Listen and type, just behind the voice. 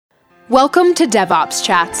Welcome to DevOps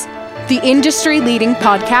Chats, the industry-leading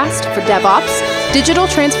podcast for DevOps, digital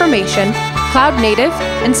transformation, cloud native,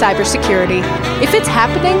 and cybersecurity. If it's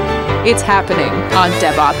happening on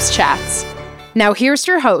DevOps Chats. Now here's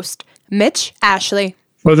your host, Mitch Ashley.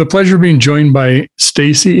 Well, the pleasure of being joined by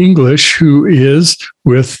Stacey English, who is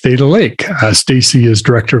with Data Lake. Stacey is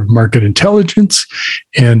Director of Market Intelligence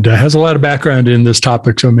and has a lot of background in this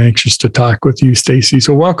topic, so I'm anxious to talk with you, Stacey.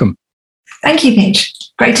 So welcome. Thank you, Mitch.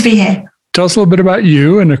 Great to be here. Tell us a little bit about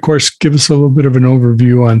you, and of course, give us a little bit of an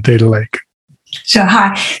overview on Data Lake. Sure.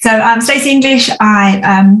 Hi. So I'm Stacey English.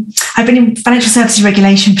 I've been in financial services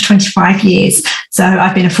regulation for 25 years. So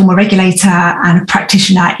I've been a former regulator and a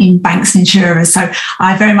practitioner in banks and insurers. So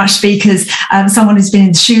I very much speak as someone who's been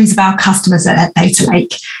in the shoes of our customers at Data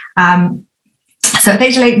Lake. So at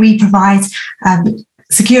Data Lake, we provide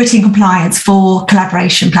security and compliance for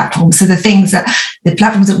collaboration platforms. So the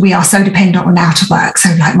platforms that we are so dependent on now to work, so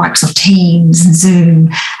like Microsoft Teams and Zoom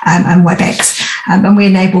and WebEx. And we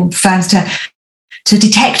enable firms to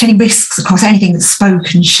detect any risks across anything that's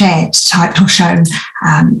spoken, shared, typed or shown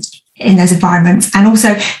in those environments, and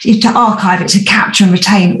also to archive it, to capture and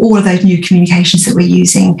retain all of those new communications that we're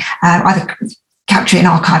using, either capture it and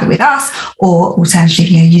archive it with us, or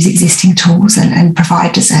alternatively, use existing tools and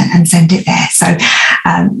providers and send it there. So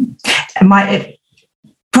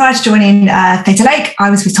prior to joining Data Lake, I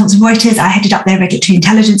was with Thomson Reuters. I headed up their regulatory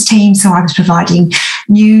intelligence team. So I was providing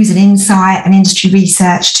news and insight and industry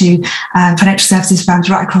research to financial services firms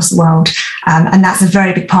right across the world. And that's a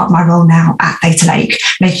very big part of my role now at Data Lake,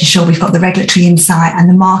 making sure we've got the regulatory insight and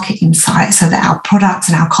the market insight so that our products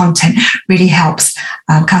and our content really helps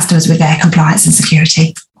customers with their compliance and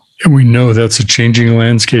security. And we know that's a changing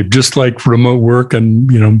landscape, just like remote work and,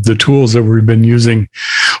 the tools that we've been using.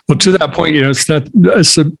 Well, to that point,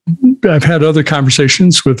 I've had other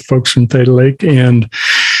conversations with folks from Data Lake, and,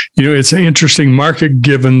 it's an interesting market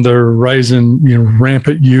given the rise in,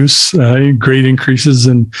 rampant use, great increases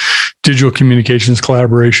in digital communications,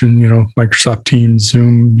 collaboration, Microsoft Teams,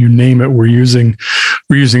 Zoom, you name it. We're using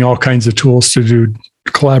all kinds of tools to do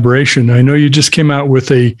collaboration. I know you just came out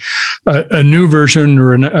with a new version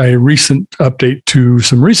or a recent update to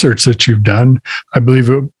some research that you've done. I believe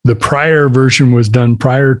the prior version was done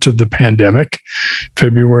prior to the pandemic,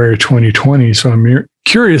 February 2020. So I'm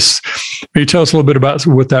curious, maybe tell us a little bit about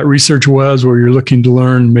what that research was, what you're looking to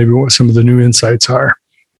learn, maybe what some of the new insights are.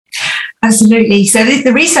 Absolutely. So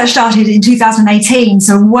the research started in 2018,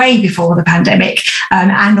 so way before the pandemic,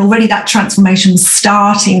 and already that transformation was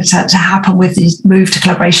starting to happen with the move to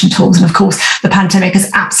collaboration tools. And of course, the pandemic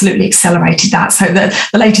has absolutely accelerated that. So the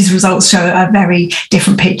latest results show a very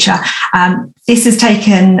different picture. This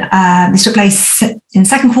took place in the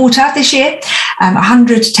second quarter of this year.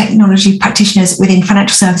 100 technology practitioners within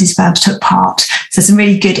financial services firms took part. So some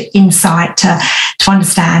really good insight to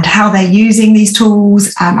understand how they're using these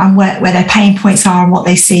tools and where their pain points are and what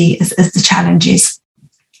they see as the challenges.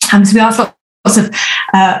 So we asked lots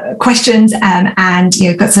of questions and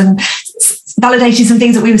got some validating some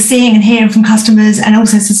things that we were seeing and hearing from customers, and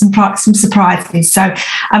also some surprises. So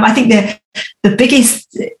I think the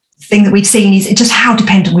biggest thing that we've seen is just how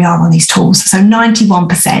dependent we are on these tools. So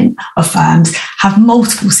 91% of firms have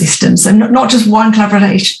multiple systems, so not just one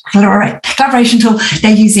collaboration tool.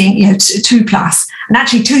 They're using 2+, and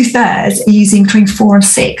actually 2/3 are using between 4 and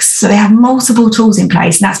 6. So they have multiple tools in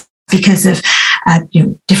place, and that's because of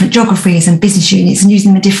different geographies and business units and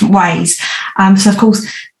using them in different ways. So of course,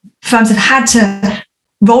 firms have had to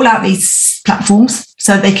roll out these platforms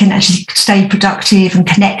so they can actually stay productive and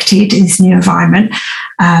connected in this new environment.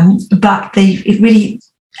 But it really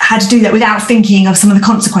had to do that without thinking of some of the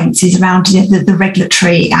consequences around the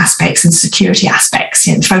regulatory aspects and security aspects.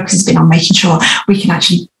 The focus has been on making sure we can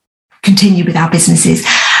actually continue with our businesses.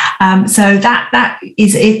 So that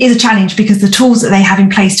is a challenge, because the tools that they have in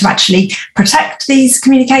place to actually protect these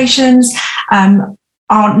communications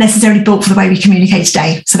aren't necessarily built for the way we communicate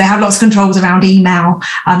today. So they have lots of controls around email,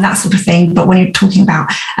 that sort of thing. But when you're talking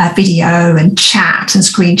about video and chat and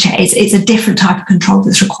screen share, it's a different type of control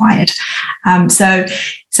that's required. So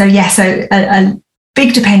a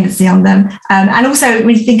big dependency on them. And also,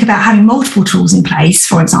 when you think about having multiple tools in place,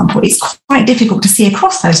 for example, it's quite difficult to see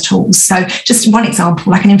across those tools. So just one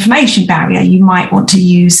example, like an information barrier, you might want to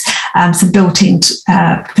use some built-in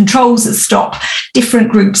controls that stop different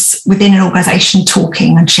groups within an organization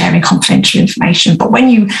talking and sharing confidential information. But when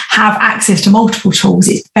you have access to multiple tools,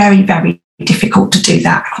 it's very, very difficult to do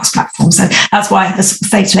that across platforms. So that's why at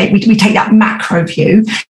Data Lake, we take that macro view.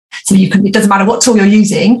 So it doesn't matter what tool you're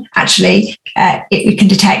using, actually, it can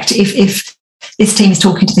detect if this team is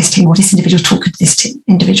talking to this team or this individual is talking to this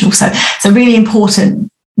individual. So really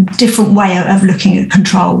important different way of looking at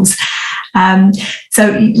controls.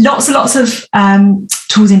 So lots of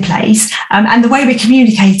tools in place, and the way we're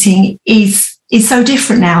communicating is so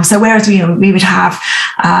different now. So whereas we would have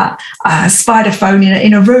a spider phone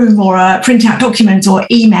in a room, or a print out document, or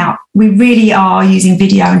email, we really are using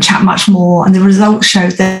video and chat much more. And the results show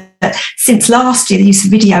that since last year, the use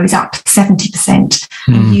of video is up 70%,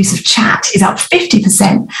 and the use of chat is up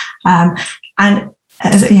 50%. And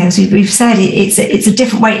as we've said, it's a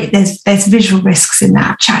different way. There's visual risks in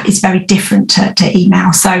that. Chat is very different to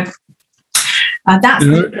email. So that's.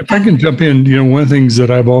 If I can jump in, one of the things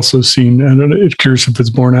that I've also seen, and I'm curious if it's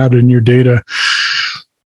borne out in your data.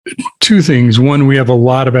 Two things. One, we have a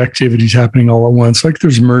lot of activities happening all at once, like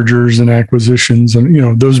there's mergers and acquisitions,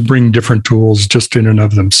 and those bring different tools just in and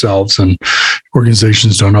of themselves. And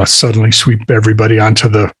organizations don't suddenly sweep everybody onto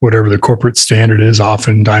whatever the corporate standard is.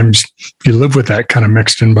 Oftentimes, you live with that kind of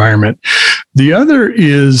mixed environment. The other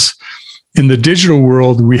is, in the digital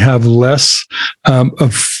world, we have less a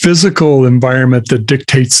physical environment that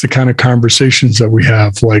dictates the kind of conversations that we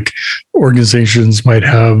have. Like organizations might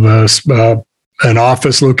have an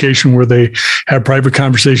office location where they have private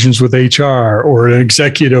conversations with HR, or an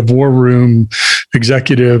executive war room,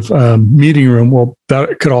 executive meeting room. Well,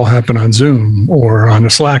 that could all happen on Zoom, or on a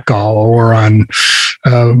Slack call, or on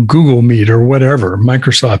Google Meet, or whatever,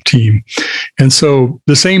 Microsoft Team. And so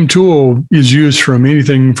the same tool is used from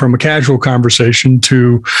anything from a casual conversation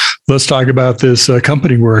to, let's talk about this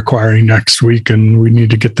company we're acquiring next week, and we need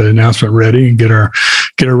to get the announcement ready and get our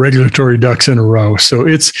regulatory ducks in a row. So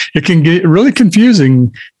it can get really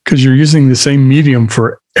confusing because you're using the same medium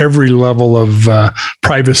for every level of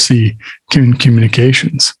privacy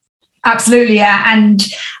communications. Absolutely, yeah. And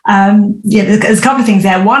there's a couple of things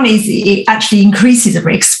there. One is it actually increases the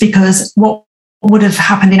risks, because what would have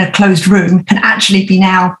happened in a closed room can actually be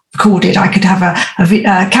now recorded. I could have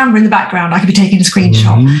a camera in the background. I could be taking a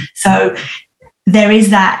screenshot. Mm-hmm. So there is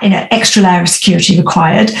that extra layer of security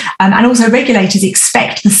required. And also regulators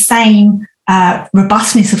expect the same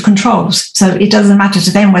robustness of controls. So it doesn't matter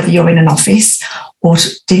to them whether you're in an office or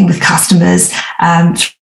dealing with customers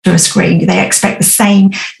through a screen. They expect the same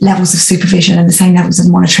levels of supervision and the same levels of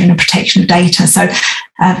monitoring and protection of data. So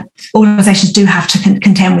organizations do have to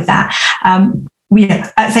contend with that.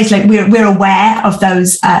 We're aware of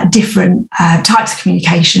those different types of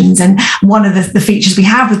communications, and one of the features we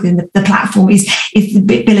have within the platform is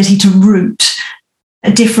the ability to route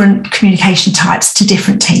different communication types to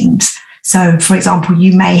different teams. So, for example,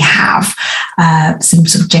 you may have some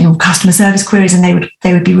sort of general customer service queries, and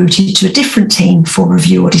they would be routed to a different team for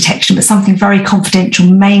review or detection, but something very confidential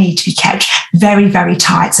may need to be kept very, very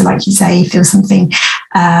tight. So, like you say, if there was something,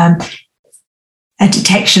 a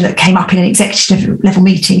detection that came up in an executive level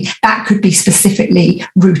meeting, that could be specifically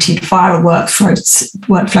routed via a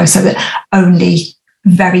workflow so that only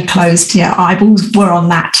very closed eyeballs were on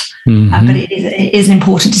that. Mm-hmm. But it is an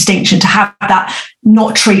important distinction to have that,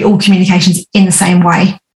 not treat all communications in the same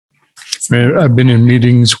way. I've been in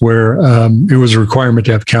meetings where it was a requirement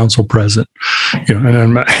to have counsel present, and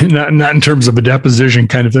I'm not in terms of a deposition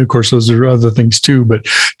kind of thing. Of course, those are other things too, but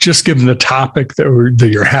just given the topic that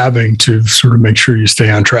you're having, to sort of make sure you stay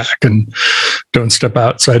on track and don't step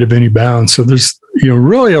outside of any bounds. So there's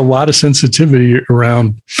really a lot of sensitivity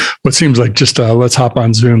around what seems like just let's hop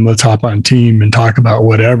on Zoom, let's hop on Team and talk about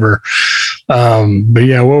whatever. But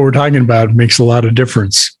yeah, what we're talking about makes a lot of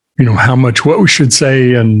difference. What we should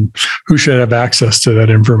say and who should have access to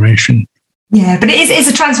that information. Yeah, but it's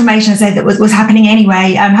a transformation, I say, that was happening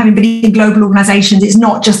anyway. Having been in global organizations, it's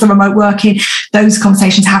not just the remote working. Those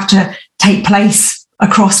conversations have to take place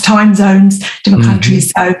across time zones, different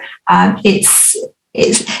countries. So it's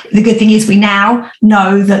the good thing is we now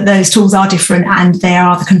know that those tools are different, and there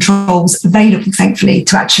are the controls available, thankfully,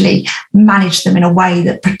 to actually manage them in a way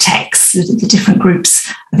that protects the different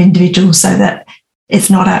groups of individuals, so that it's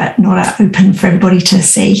not open for everybody to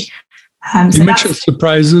see. You mentioned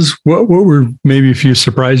surprises. What were maybe a few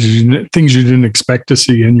surprises, things you didn't expect to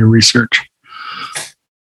see in your research?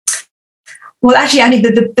 Well, actually, I mean,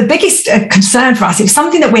 the biggest concern for us, it's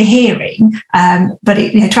something that we're hearing, but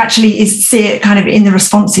to actually see it kind of in the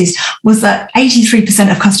responses, was that 83%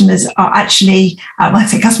 of customers are actually,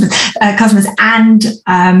 customers and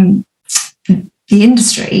the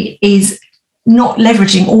industry is not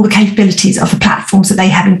leveraging all the capabilities of the platforms that they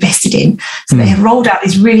have invested in. So they have rolled out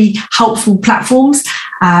these really helpful platforms,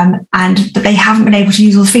 but they haven't been able to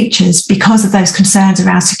use all the features because of those concerns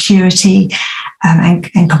around security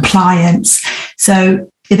and compliance.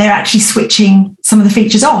 So they're actually switching some of the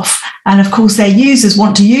features off. And of course, their users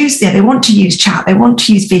want to use, they want to use chat, they want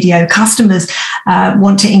to use video, customers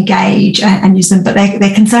want to engage and use them, but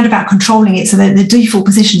they're concerned about controlling it. So the default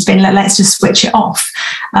position has been, let's just switch it off.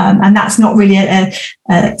 And that's not really a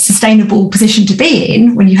sustainable position to be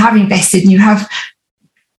in when you have invested and you have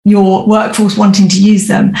your workforce wanting to use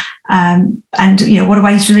them. And what a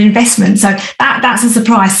waste of an investment. So that's a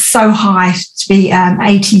surprise so high to be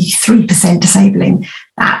 83% disabling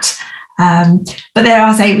that. But there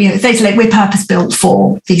are Theta Lake, we're purpose built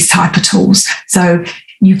for these type of tools. So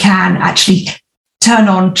you can actually turn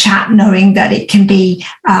on chat knowing that it can be,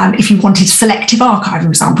 if you wanted selective archive, for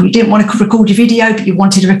example, you didn't want to record your video, but you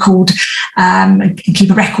wanted to record and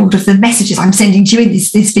keep a record of the messages I'm sending to you in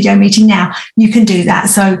this video meeting now, you can do that.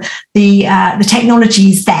 So the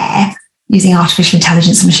technology is there using artificial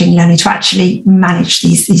intelligence and machine learning to actually manage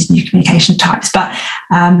these new communication types. But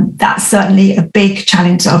that's certainly a big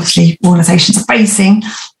challenge that obviously organizations are facing,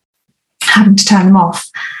 having to turn them off.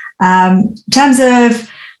 In terms of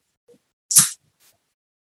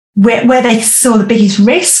where they saw the biggest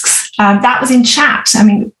risks, that was in chat. I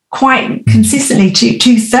mean, quite consistently,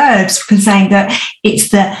 2/3 were saying that it's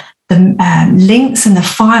the links and the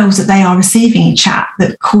files that they are receiving in chat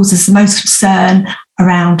that causes the most concern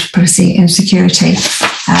around privacy and security,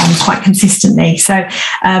 quite consistently. So,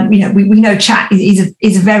 we know chat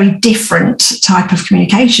is a very different type of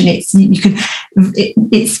communication. It's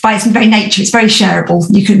by its very nature, it's very shareable.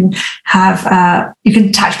 You can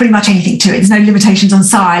attach pretty much anything to it. There's no limitations on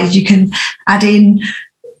size. You can add in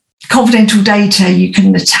confidential data. You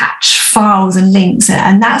can attach files and links,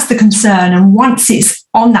 and that's the concern. And once it's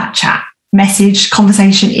on that chat message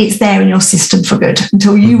conversation, it's there in your system for good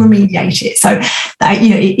until you remediate it. So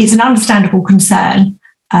it's an understandable concern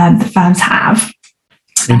that firms have.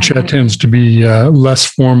 And chat tends to be less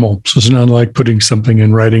formal, so it's not like putting something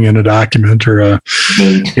in writing in a document or a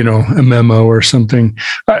memo or something.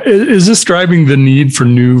 Is this driving the need for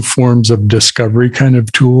new forms of discovery kind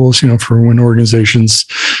of tools? For when organizations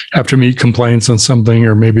have to meet complaints on something,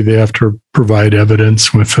 or maybe they have to provide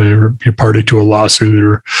evidence with a party to a lawsuit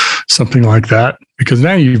or something like that. Because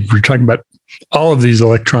now you're talking about all of these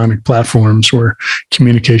electronic platforms where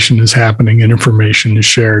communication is happening and information is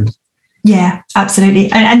shared. Yeah,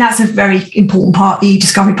 absolutely. And that's a very important part, the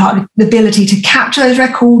discovery part, the ability to capture those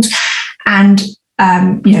records and,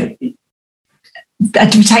 to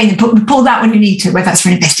retain them, pull that when you need to, whether that's for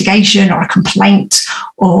an investigation or a complaint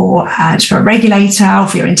or for a regulator or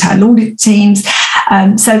for your internal audit teams.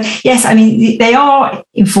 So, yes, I mean, they are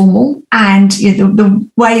informal, and the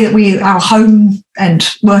way that our home and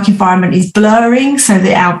work environment is blurring so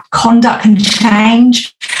that our conduct can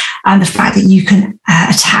change. And the fact that you can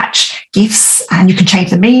attach GIFs and you can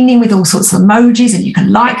change the meaning with all sorts of emojis, and you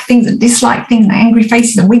can like things and dislike things and angry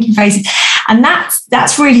faces and winking faces. And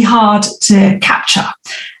that's really hard to capture.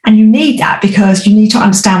 And you need that because you need to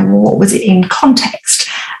understand what was it in context.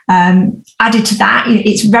 Added to that,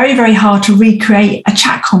 it's very, very hard to recreate a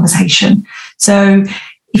chat conversation. So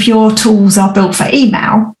if your tools are built for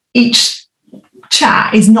email, each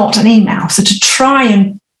chat is not an email. So to try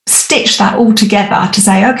and stitch that all together to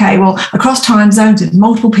say, okay, well, across time zones with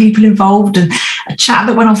multiple people involved and a chat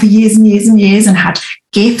that went on for years and years and years and had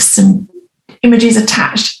GIFs and images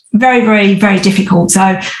attached, very, very, very difficult.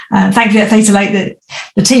 So thankfully at Theta Lake,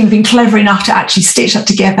 the team have been clever enough to actually stitch that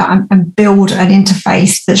together and build an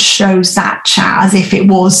interface that shows that chat as if it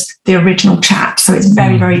was the original chat. So it's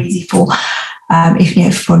very, very easy for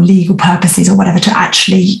for legal purposes or whatever to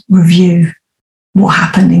actually review what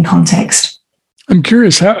happened in context. I'm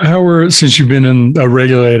curious, since you've been a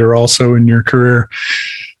regulator also in your career,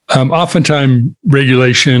 oftentimes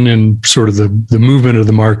regulation and sort of the movement of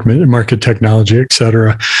the market technology, et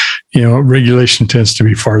cetera, regulation tends to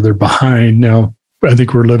be farther behind. Now, I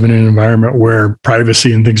think we're living in an environment where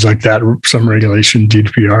privacy and things like that, some regulation,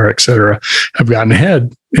 GDPR, et cetera, have gotten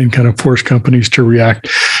ahead and kind of forced companies to react.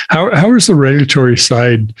 How is the regulatory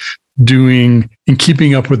side doing in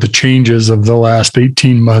keeping up with the changes of the last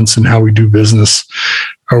 18 months and how we do business?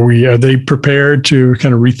 Are they prepared to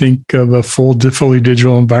kind of rethink of a fully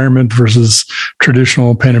digital environment versus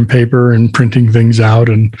traditional pen and paper and printing things out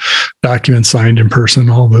and documents signed in person,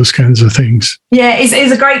 all those kinds of things? Yeah, it's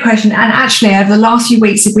a great question. And actually, over the last few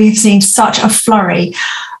weeks, we have seen such a flurry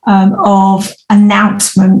of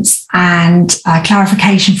announcements and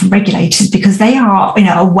clarification from regulators, because they are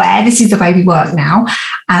aware this is the way we work now.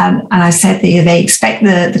 And I said they expect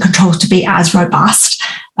the controls to be as robust.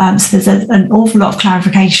 So there's an awful lot of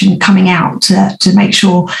clarification coming out to make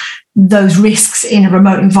sure those risks in a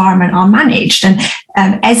remote environment are managed. And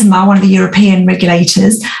ESMA, one of the European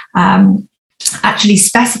regulators, actually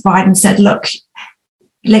specified and said, look,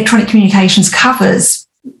 electronic communications covers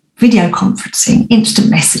video conferencing,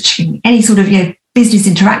 instant messaging, any sort of business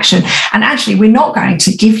interaction. And actually, we're not going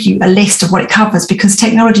to give you a list of what it covers because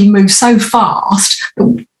technology moves so fast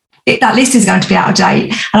that list is going to be out of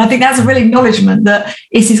date. And I think that's a real acknowledgement that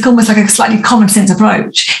it's almost like a slightly common sense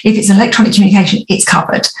approach. If it's an electronic communication, it's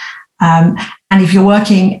covered. And if you're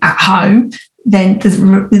working at home, then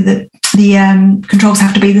the controls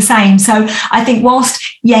have to be the same. So I think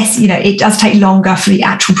whilst, yes, it does take longer for the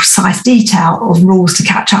actual precise detail of rules to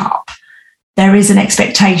catch up, there is an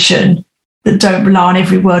expectation that don't rely on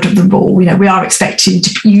every word of the rule. We are expecting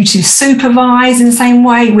you to supervise in the same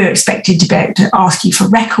way. We're expected to be able to ask you for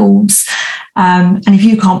records. And if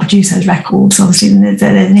you can't produce those records, obviously, then there's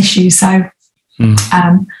an issue. So,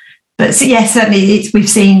 yes, certainly we've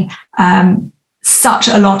seen such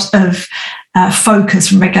a lot of focus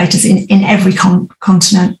from regulators in every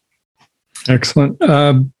continent. Excellent.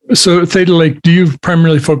 So Theta Lake, do you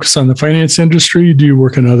primarily focus on the finance industry? Do you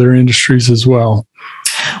work in other industries as well?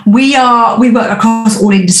 We work across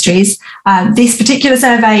all industries. This particular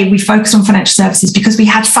survey, we focused on financial services because we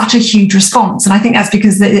had such a huge response. And I think that's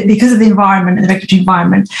because of the environment and the regulatory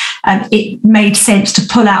environment, it made sense to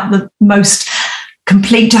pull out the most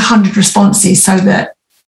complete 100 responses so that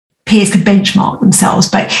peers could benchmark themselves.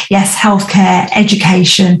 But yes, healthcare,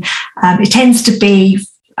 education, it tends to be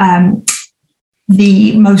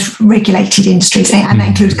the most regulated industries, and that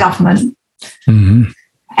includes government. Mm-hmm.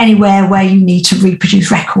 Anywhere where you need to reproduce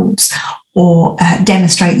records or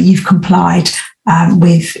demonstrate that you've complied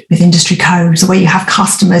with industry codes, or where you have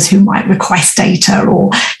customers who might request data or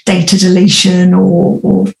data deletion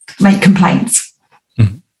or make complaints.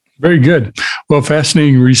 Mm-hmm. Very good. Well,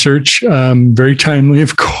 fascinating research, very timely,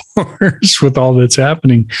 of course, with all that's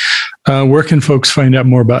happening. Where can folks find out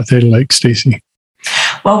more about Theta Lake, Stacey?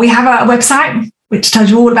 Well, we have a website which tells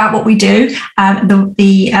you all about what we do.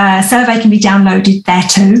 The survey can be downloaded there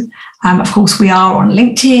too. Of course, we are on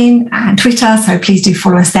LinkedIn and Twitter, so please do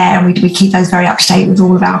follow us there. And we keep those very up to date with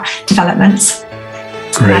all of our developments.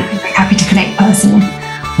 Great. I'm very happy to connect personally.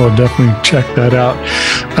 Well, definitely check that out.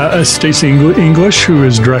 Stacey English, who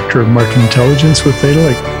is Director of Market Intelligence with Theta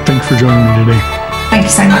Lake. Thanks for joining me today. Thank you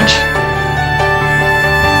so much.